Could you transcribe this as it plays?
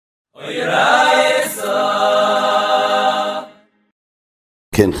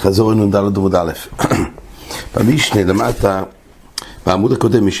כן, חזור נ"ד עמוד א'. במשנה למטה, בעמוד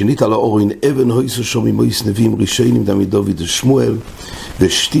הקודם, משנית על האורין, אבן הויסו שומעים מויס נביאים ראשונים דמי דוד ושמואל,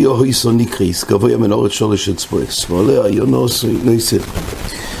 ושתיו הויסו נקריס, גבוה מנורת שולש של צפויס, ועולה היונוס נויסר.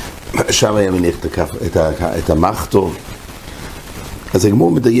 שם היה מניח את המחתו. אז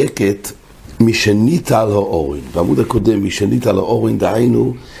הגמור מדייקת, משנית על האורין. בעמוד הקודם, משנית על האורין,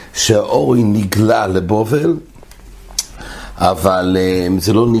 דהיינו שהאורין נגלה לבובל, אבל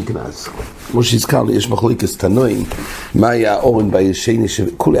זה לא נגנז. כמו שהזכרנו, יש מחלוקת תנועים, מה היה האורין בייס שני,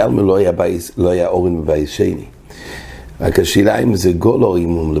 שכולי עלמא לא היה אורין בייס שני. רק השאלה אם זה גולו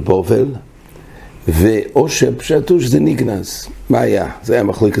אימום לבובל, או שפשטו שזה נגנז. מה היה? זה היה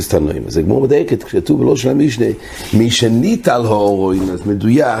מחלוקת תנועים. אז הגמור מדייקת, כשכתוב בלא של המשנה, משנית על האורין, אז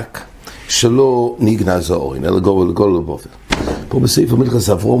מדויק שלא נגנז האורין, אלא גולו לבובל. פה בספר מלכות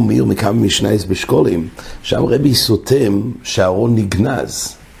אברום מאיר מכמה משנייס בשקולים, שם רבי סותם שהארון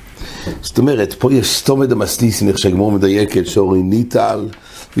נגנז. זאת אומרת, פה יש סתום את המסניסים, איך שהגמור מדייקת, שאורין ניטל,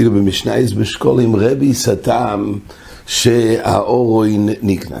 ואילו במשנייס בשקולים רבי סתם שהאורין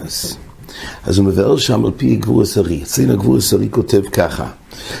נגנז. אז הוא מבאר שם על פי גבור הסרי. אצלנו הגבור הסרי כותב ככה,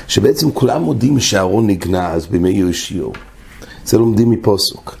 שבעצם כולם מודים שהארון נגנז בימי יהושע. זה לומדים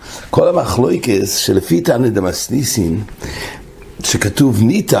מפוסוק. כל המחלוקס שלפי תענית המסניסים, שכתוב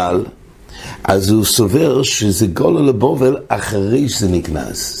ניטל, אז הוא סובר שזה גולו לבובל אחרי שזה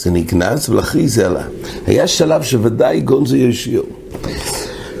נגנז. זה נגנז ולאחרי זה עלה. היה שלב שוודאי גונזו יהושע.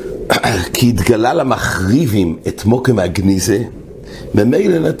 כי התגלה למחריבים את מוקם הגניזה,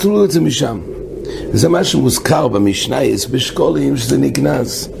 ממילא נטלו את זה משם. וזה מה שמוזכר במשנייס בשקולים שזה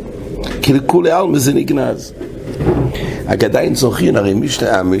נגנז. כי לכולי עלמא זה נגנז. עדיין זוכרים, הרי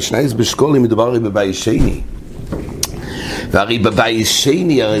המשנייס בשקולים מדובר הרי בבית שני. והרי בבית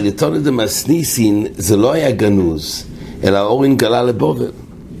שני, הרי לתונת המסניסין, זה לא היה גנוז, אלא האורין גלה לבובל.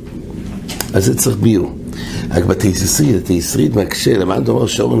 אז זה צריך ביור. רק בתייסרית מקשה, למה אתה אומר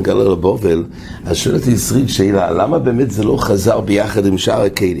שאורין גלה לבובל, אז שואל התייסרית שאלה, למה באמת זה לא חזר ביחד עם שאר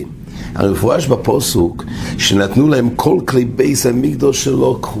הכלים? המפורש בפוסוק, שנתנו להם כל כלי בייס המקדוש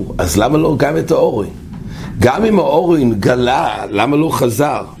שלא קחו, אז למה לא גם את האורין? גם אם האורין גלה, למה לא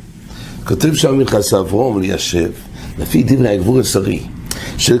חזר? כותב שם מלכות אברום ליישב, לפי דברי הגבור הסרי,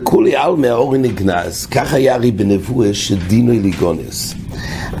 שלכולי עלמא האורין נגנז, כך היה הרי בנבואה שדינוי לגונס.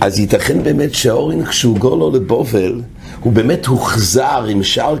 אז ייתכן באמת שהאורין כשהוא גולו לבובל, הוא באמת הוחזר עם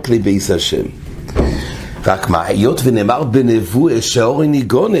שאר כלי בייס השם. רק מה, היות ונאמר בנבואה שהאורין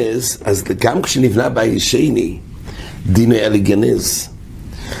יגונס, אז גם כשנבנה בית שני, דינוי היה לגנז.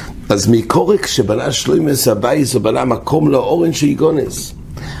 אז מקורק שבנה שלוימס הבייס, הוא בנה מקום לאורין שיגונס.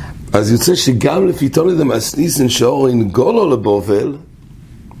 אז יוצא שגם לפי תונת המסניסין שאורין גולו לבובל,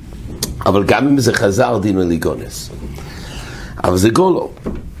 אבל גם אם זה חזר דינוי לגונס. אבל זה גולו.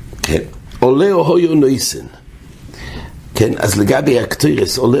 כן. עולה או הויו נויסן. כן, אז לגבי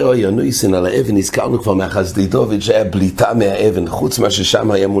הקטוירס, עולה או הויו נויסן על האבן, הזכרנו כבר מהחסדי דוד שהיה בליטה מהאבן, חוץ מה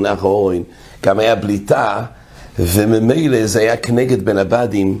ששם היה מונח האורין, גם היה בליטה, וממילא זה היה כנגד בין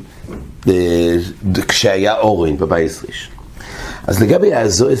הבדים כשהיה אורין בבית ריש. אז לגבי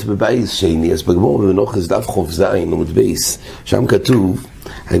הזוהס בבית שני, אז בגמור במנוחס דף חוב זין עמוד בייס, שם כתוב,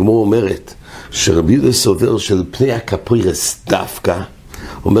 הגמור אומרת, שרבי יהודה סובר של פני הקפוירס דווקא,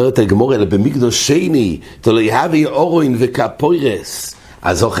 אומרת הגמור, אלא במקדוש שני, תלוי הביא אורין וקפוירס,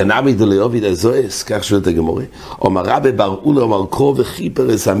 אז אוכנמי דלי עוביד הזוהס, כך שואלת הגמור, אומר רבי בר אולה, אומר קרוב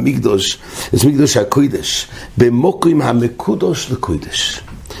וכיפר את המקדוש, את מקדוש הקוידש, במוקרים המקודוש לקוידש.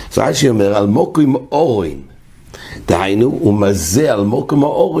 זה רש"י אומר, על מוקרים אורין, דהיינו, הוא מזה על מוקם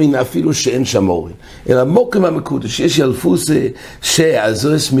האורין אפילו שאין שם אורין. אלא מוקם המקודש, יש ילפוס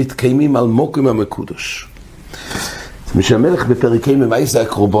שהזוהס מתקיימים על מוקם המקודש. משמלך בפרקי ממייסה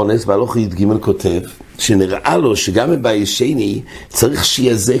הקרובונס, בהלוך י"ג כותב, שנראה לו שגם בבית שני צריך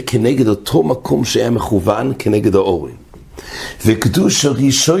שיהיה זה כנגד אותו מקום שהיה מכוון כנגד האורין. וקדוש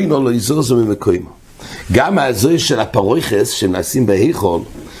הראשון לא יזוזו ממקומו. גם הזוהס של הפרויכס שנעשים בהיכול,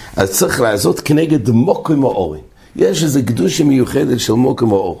 אז צריך לעשות כנגד מוקם האורין. יש איזו קדושה מיוחדת של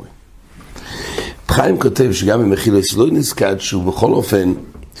מוקם האורין. חיים כותב שגם במחילס לא נזכד שהוא בכל אופן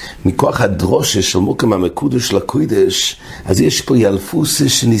מכוח הדרושה של מוקם המקודש לקודש, אז יש פה ילפוס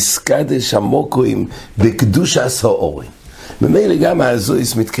שנזכדש המוקוים בקדושה האורין. ממילא גם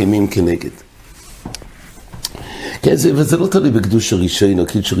הזוהס מתקיימים כנגד. כן, וזה לא תלוי בקדוש הראשון, או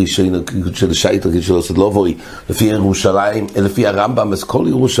קדוש הראשון, או קדוש של שייט, או קדוש של עשת לובוי, לפי ירושלים, לפי הרמב"ם, אז כל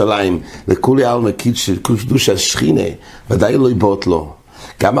ירושלים, לכולי עלמא קדוש השכינה, ודאי לא יבוט לו.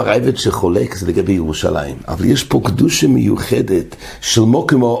 גם הרייבד שחולק זה לגבי ירושלים, אבל יש פה קדושה מיוחדת של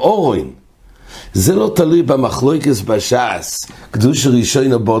מוקם האורין. זה לא תלוי במחלוקס בש"ס, קדושה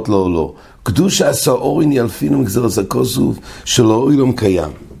ראשון הבאות לא או לא. קדושה עשה אורין ילפינו מגזר הכוסוף שלא אילום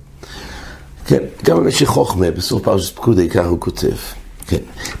קיים. כן, גם במשך חוכמה, בסוף פרשת פקודי, כך הוא כותב. כן.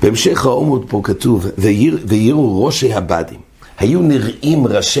 בהמשך העומד פה כתוב, ויראו ראשי הבדים. היו נראים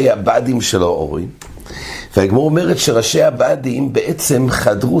ראשי הבדים של האורין, והגמור אומרת שראשי הבדים בעצם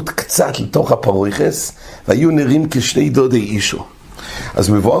חדרו קצת לתוך הפרויכס, והיו נראים כשני דודי אישו. אז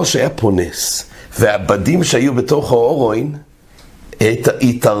מבואר שהיה פה נס, והבדים שהיו בתוך האורין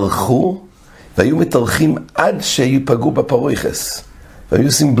התארכו, והיו מתארכים עד שיפגעו בפרויכס, והיו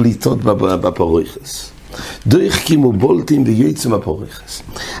עושים בליטות בפרויכס. דרך קימו בולטים ויועצים הפרויכס.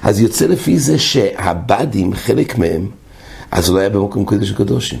 אז יוצא לפי זה שהבדים, חלק מהם, אז לא היה במקום קודש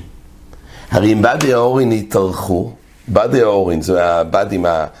הקדושים. הרי אם בדי האורין התארכו, בדי האורין, זה הבדים,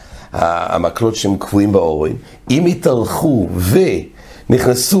 המקלות שהם קבועים באורין, אם התארכו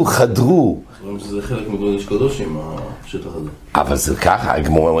ונכנסו, חדרו, זה חלק מקודש קדושים, השטח הזה. אבל זה ככה,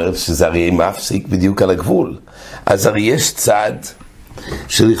 הגמור אומרת שזה הרי מפסיק בדיוק על הגבול. אז הרי יש צד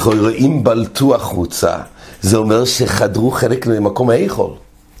שלכאורה אם בלטו החוצה, זה אומר שחדרו חלק למקום האיכול.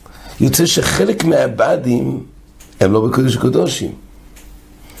 יוצא שחלק מהבדים הם לא בקודש קדושים.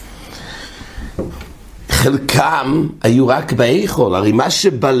 חלקם היו רק באיכול, הרי מה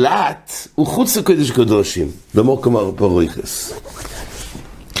שבלט הוא חוץ לקודש קדושים, במקום הפרויכס.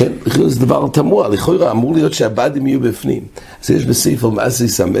 כן, זה דבר תמוה, לכאורה אמור להיות שהבדים יהיו בפנים. אז יש בספר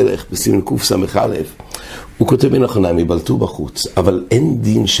מעשיס המלך, בסימן קס"א, הוא כותב בנכונה, מבלטו בחוץ, אבל אין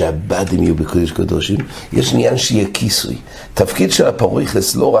דין שהבדים יהיו בקודש קדושים, יש עניין שיהיה כיסוי. תפקיד של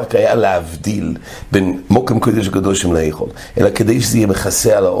הפרויכס לא רק היה להבדיל בין מוקם קודש קדושים לאיכול, אלא כדי שזה יהיה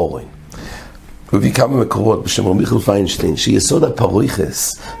מכסה על האורין. הוא הביא כמה מקורות בשם רבי מיכאל פיינשטיין, שיסוד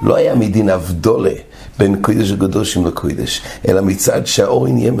הפרויכס לא היה מדין הבדולה בין קודש הקדושים לקודש, אלא מצד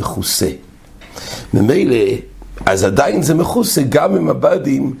שהאורין יהיה מכוסה. ממילא, אז עדיין זה מכוסה, גם אם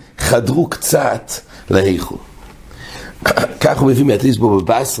הבדים חדרו קצת להיכול. כך הוא מביא מהתיס בו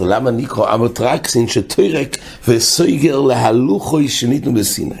בבשר, למה נקרא אמוטרקסין שתוירק וסויגר להלוכוי שניתנו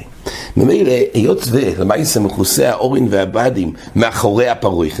בסיני. ממילא, היות ולמעשה מכוסה האורין והבדים מאחורי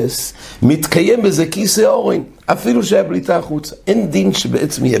הפרויכס, מתקיים בזה כיסא האורין, אפילו שהיה בליטה החוצה. אין דין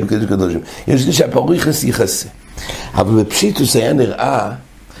שבעצם יהיה בקודש קדושים, יש דין שהפרויכס יכסה. אבל בפשיטוס היה נראה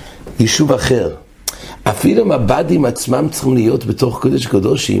יישוב אחר. אפילו אם הבדים עצמם צריכים להיות בתוך קודש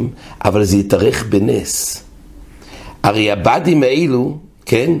קדושים, אבל זה יתארך בנס. הרי הבדים האלו,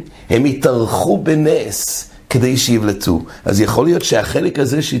 כן, הם יתארכו בנס כדי שיבלטו. אז יכול להיות שהחלק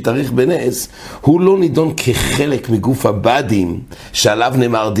הזה שיתארך בנס, הוא לא נידון כחלק מגוף הבדים שעליו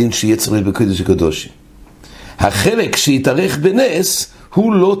נאמר דין שיהיה צריך בקודש הקדושים. החלק שיתארך בנס,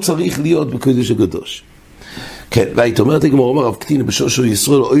 הוא לא צריך להיות בקודש הקדוש. כן, והיית אומרת הגמרא, אומר רב קטינא בשושו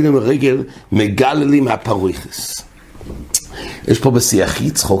ישראל, אוילם הרגל מגללים הפרויכס. יש פה בשיח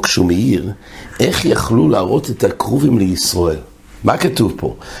יצחוק שהוא מאיר, איך יכלו להראות את הקרובים לישראל? מה כתוב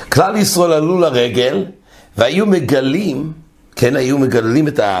פה? כלל ישראל עלו לרגל, והיו מגלים, כן, היו מגללים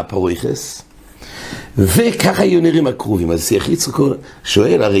את הפרויכס, וככה היו נראים הקרובים. אז שיח יצחוק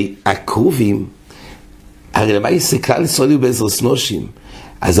שואל, הרי הקרובים, הרי למה כלל ישראל היו בעזר סנושים?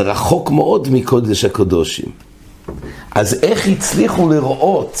 אז זה רחוק מאוד מקודש הקדושים. אז איך הצליחו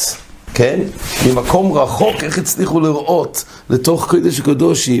לראות, כן? ממקום רחוק, איך הצליחו לראות לתוך קודש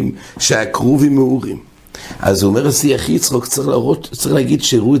הקדושים שהקרובים מאורים? אז הוא אומר, השיח יצחוק צריך להגיד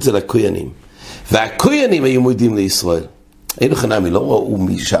שהראו את זה לכהנים. והכהנים היו מועדים לישראל. אין לך נמי, לא ראו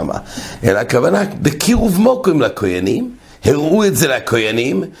משם, אלא הכוונה בקירוב מוקם לכהנים, הראו את זה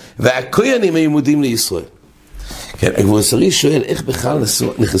לכהנים, והכהנים היו מועדים לישראל. כן, הגמרא סרי שואל, איך בכלל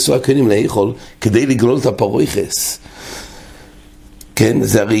נכנסו הכהנים להיכול כדי לגלול את הפרויכס? כן,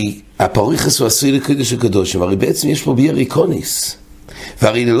 זה הרי, הפרויכס הוא עשוי לקודש הקדושים, הרי בעצם יש פה בירי קוניס,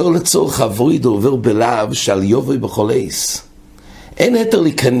 והרי לא לצורך הוויד עובר בלאו שעל יובוי בחולייס. אין היתר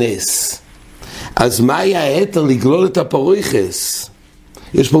להיכנס. אז מה היה היתר לגלול את הפרויכס?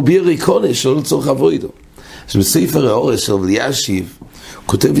 יש פה בירי קוניס שלא לצורך הווידו. אז בספר האורס של אלישיב,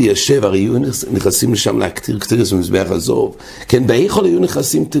 כותב וישב, הרי היו נכנסים לשם להקטיר קטירס במזבח הזוב, כן, בהיכול היו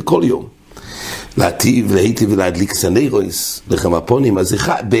נכנסים כל יום. להטיב, להיטיב ולהדליק סנרויס, לחמפונים, אז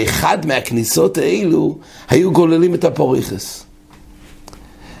באחד מהכניסות האלו, היו גוללים את הפרויכס.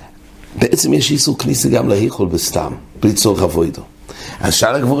 בעצם יש איסור כניסה גם להיכול בסתם, בלי צורך אבוידו. אז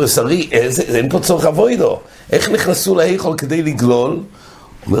שאל הגבור הסרי, אין פה צורך אבוידו. איך נכנסו להיכול כדי לגלול?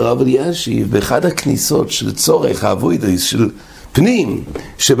 אומר רב אלישיב, באחד הכניסות של צורך האבוידו, של פנים,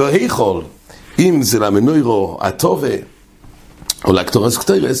 שבהיכול, אם זה למנוירו הטובה, או לקטורס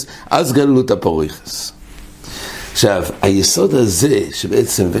קטורס, אז גללות הפוריכס. עכשיו, היסוד הזה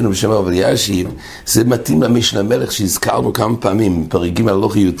שבעצם הבאנו בשם הרב אלישיב, זה מתאים למשנה מלך שהזכרנו כמה פעמים בפרקים על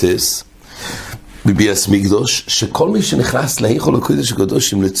הלכות יוטס, בביאס מקדוש, שכל מי שנכנס להיכל הקודש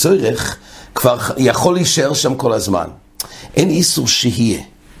הקדושים לצורך, כבר יכול להישאר שם כל הזמן. אין איסור שיהיה.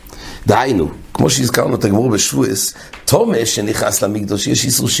 דהיינו, כמו שהזכרנו את הגמור בשבועס, תומה שנכנס למקדוש יש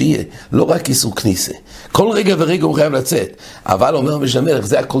איסור שיהיה, לא רק איסור כניסה. כל רגע ורגע הוא חייב לצאת. אבל אומר משנה מלך,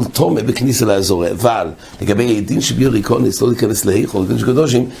 זה הכל תומה בכניסה לאזור. אבל לגבי הדין שביור קונס, לא להיכנס להיכל הקודש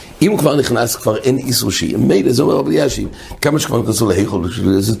הקדושים, אם הוא כבר נכנס, כבר אין איסור שיהיה. מילא, זה אומר רבי אלישיב, כמה שכבר נכנסו להיכל,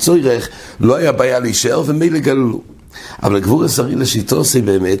 זה צורך, לא היה בעיה להישאר, ומילא גללו. אבל הגבור השרי לשיטו זה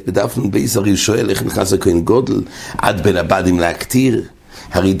באמת, בדף נ"ב שרי שואל איך נכנס הכהן גודל, עד בין הבדים להקטיר.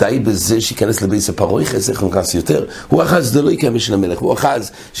 הרי די בזה שיכנס לביס הפרויכס, איך נכנס יותר? הוא אחז, זה לא יקרה משנה מלך, הוא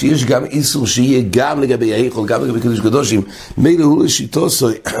אחז שיש גם איסור שיהיה גם לגבי ההיכל, גם לגבי קדוש קדושים. מילא הוא לשיטו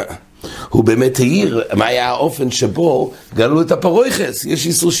סוי, הוא באמת העיר מה היה האופן שבו גלו את הפרויכס, יש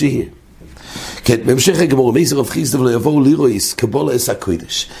איסור שיהיה. כן, בהמשך הגמור, מייסר רב חיסדא ולא יבואו לירויס, קבולה עשה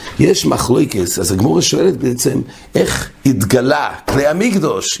קודש. יש מחלוקס, אז הגמור שואלת בעצם, איך התגלה כלי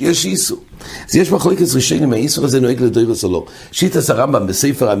המקדוש, יש איסור. אז יש מחלוקס ראשונים, האיסור הזה נוהג לדוירוס או לא. שיטת הרמב"ם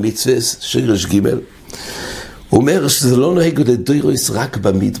בספר המצווה, שרש ג' הוא אומר שזה לא נוהג לדוירוס רק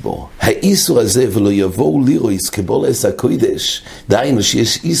במדבור. האיסור הזה ולא יבואו לירויס קבולה עשה קודש, דהיינו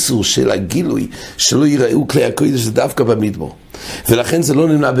שיש איסור של הגילוי, שלא יראו כלי הקודש, זה דווקא במדבור. ולכן זה לא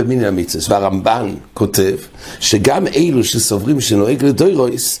נמנע במין המצווה. והרמב"ן כותב שגם אלו שסוברים שנוהג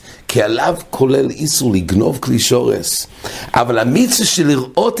לדוירוס, כי עליו כולל איסור לגנוב כלי שורס. אבל המצווה של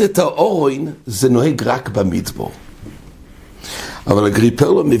לראות את האורין, זה נוהג רק במדבור. אבל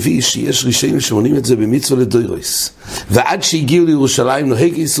הגריפרלו מביא שיש ראשונים שמונים את זה במצווה לדוירוס. ועד שהגיעו לירושלים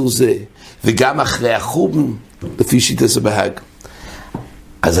נוהג איסור זה, וגם אחרי החורבן, לפי שיטת הבהג.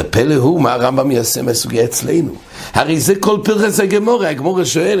 אז הפלא הוא מה הרמב"ם יעשה מהסוגיה אצלנו. הרי זה כל פרחס הגמורה, הגמורה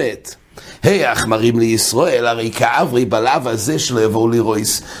שואלת, אך מראים לישראל, הרי כאברי בלב הזה שלא יבואו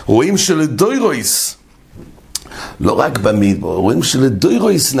לירויס, רואים שלדוירוס, לא רק במדבר, רואים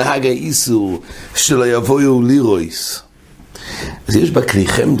שלדוירוס נהג האיסור שלא יבואו לירויס. אז יש בכלי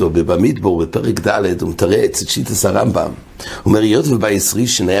חמדו, במדבר, בפרק ד' הוא מתרץ את שיטת הרמב"ם. הוא אומר, היות ובעשרי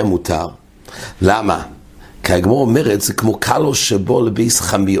שנהיה מותר. למה? כי הגמור אומרת, זה כמו קלו שבו לביס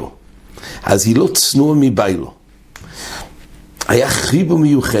חמיו. אז היא לא צנוע מביילו. היה חיבו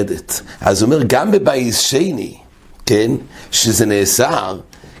מיוחדת. אז הוא אומר, גם בבייס שני, כן, שזה נאסר,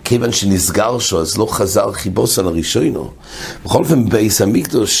 כיוון שנסגר שו, אז לא חזר חיבוסן הראשונו. בכל אופן, בבייס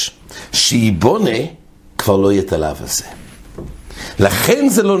המקדוש, שהיא בונה, כבר לא יהיה את הלאו הזה. לכן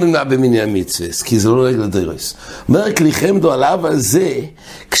זה לא נמנע במיני המצווה, כי זה לא נוהג לדוירוס. אומר, כליכם דו הלאו הזה,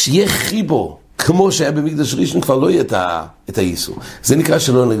 כשיהיה חיבו, כמו שהיה במקדש ראשון, כבר לא יהיה את האיסור. זה נקרא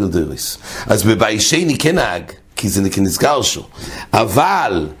שלא נוהג לדוירוס. אז בבייס שני כן נהג, כי זה נסגר שו.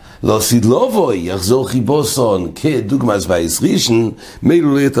 אבל לא סיד לא בוי, יחזור חיבוסון, כדוגמה אז בייס ראשון,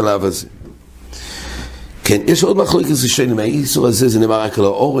 מילא לא יהיה את הלאו הזה. כן, יש עוד מחלוקת ראשונים, האיסור הזה זה נאמר רק על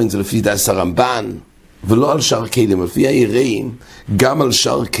האורן, זה לפי דעת הרמב"ן, ולא על שאר כלים, לפי היראים, גם על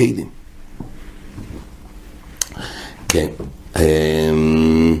שאר כלים. כן.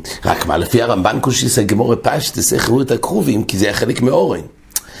 רק מה, לפי הרמב"ן קושיס הגמורה פשטס, איך ראו את הקרובים, כי זה היה חלק מאורן.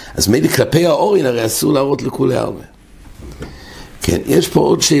 אז מילא כלפי האורן, הרי אסור להראות לכולי הרבה. כן, יש פה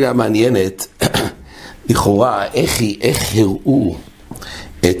עוד שאלה לכאורה, איך הראו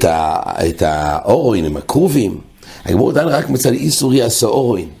את האורין עם הקרובים? הגמור דן רק מצד איסור יעשה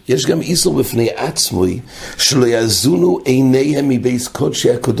אורין. יש גם איסור בפני עצמוי, שלא יזונו עיניהם מבייס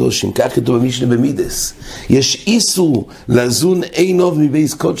קודשי הקדושים, כך כתוב במשנה במידס. יש איסור לזון עיניו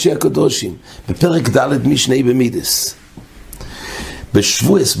מבייס קודשי הקדושים, בפרק ד' משנה במידס.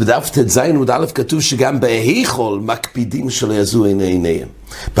 בשבועס, בדף ט"ז וד' כתוב שגם בהיכל מקפידים שלא יזו עיניהם.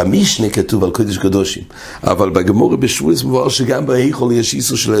 במשנה כתוב על קודש קדושים, אבל בגמור בשבועס מבואר שגם בהיכל יש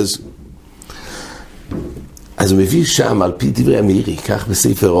איסור שלא יזו. אז הוא מביא שם, על פי דברי המירי, כך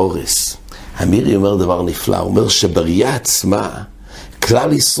בספר אורס, המירי אומר דבר נפלא, הוא אומר שבריאה עצמה,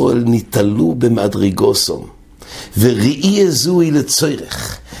 כלל ישראל ניתלו במדרגוסום, וראי זו היא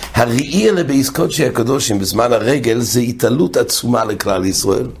לצורך. הראי לבייס קודשי הקדושים בזמן הרגל, זה התעלות עצומה לכלל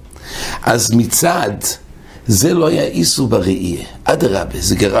ישראל. אז מצד, זה לא היה איסור בראי, אדרבה,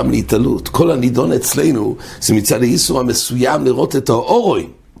 זה גרם להתעלות. כל הנידון אצלנו, זה מצד האיסור המסוים לראות את האורוי.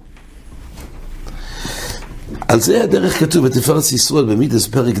 על זה הדרך כתוב בתפארת ישראל במידס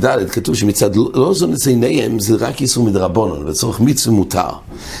פרק ד' כתוב שמצד לא זונץ עיניהם זה רק איסור מדרבנן וצורך מצווה מותר.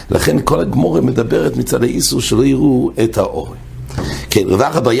 לכן כל הגמורה מדברת מצד האיסור שלא יראו את האור. כן,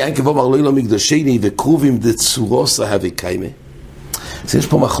 רבח אבר יעקב אמר לא מקדשני וקרובים דצורוסה הווה קיימה. אז יש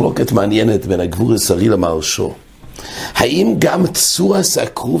פה מחלוקת מעניינת בין הגבור הסרי למרשו. האם גם צורס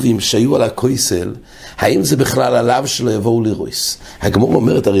הקרובים שהיו על הכויסל, האם זה בכלל עליו שלא יבואו לרויס? הגמור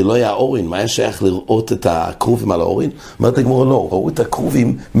אומרת, הרי לא היה אורין, מה היה שייך לראות את הקרובים על האורין? אומרת הגמור, לא, ראו את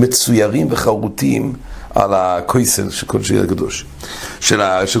הקרובים מצוירים וחרוטים על הכויסל של כל שיר הקדוש,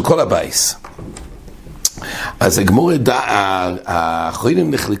 של כל הבייס. אז הגמור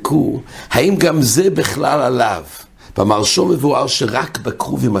האחרונים נחלקו, האם גם זה בכלל עליו? במרשו מבואר שרק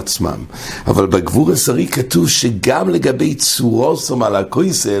בקרובים עצמם, אבל בגבור הסרי כתוב שגם לגבי צורוסום על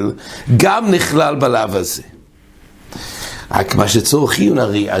הכויסל, גם נכלל בלאו הזה. רק מה שצורכים,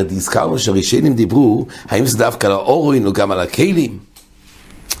 הרי הזכרנו שהראשונים דיברו, האם זה דווקא על האורין או גם על הכלים?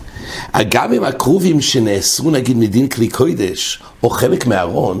 גם עם הקרובים שנאסרו נגיד מדין כלי קודש, או חלק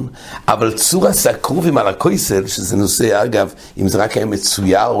מהארון, אבל צורס הקרובים על הכויסל, שזה נושא אגב, אם זה רק היה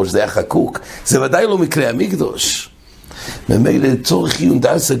מצויר או שזה היה חקוק, זה ודאי לא מכלי המקדוש. ממילא צורכים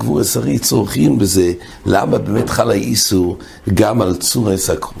דס הגבור הסרי, צורכים בזה, למה באמת חל האיסור גם על צורס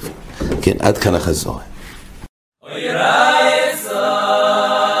הקרובים. כן, עד כאן החזור.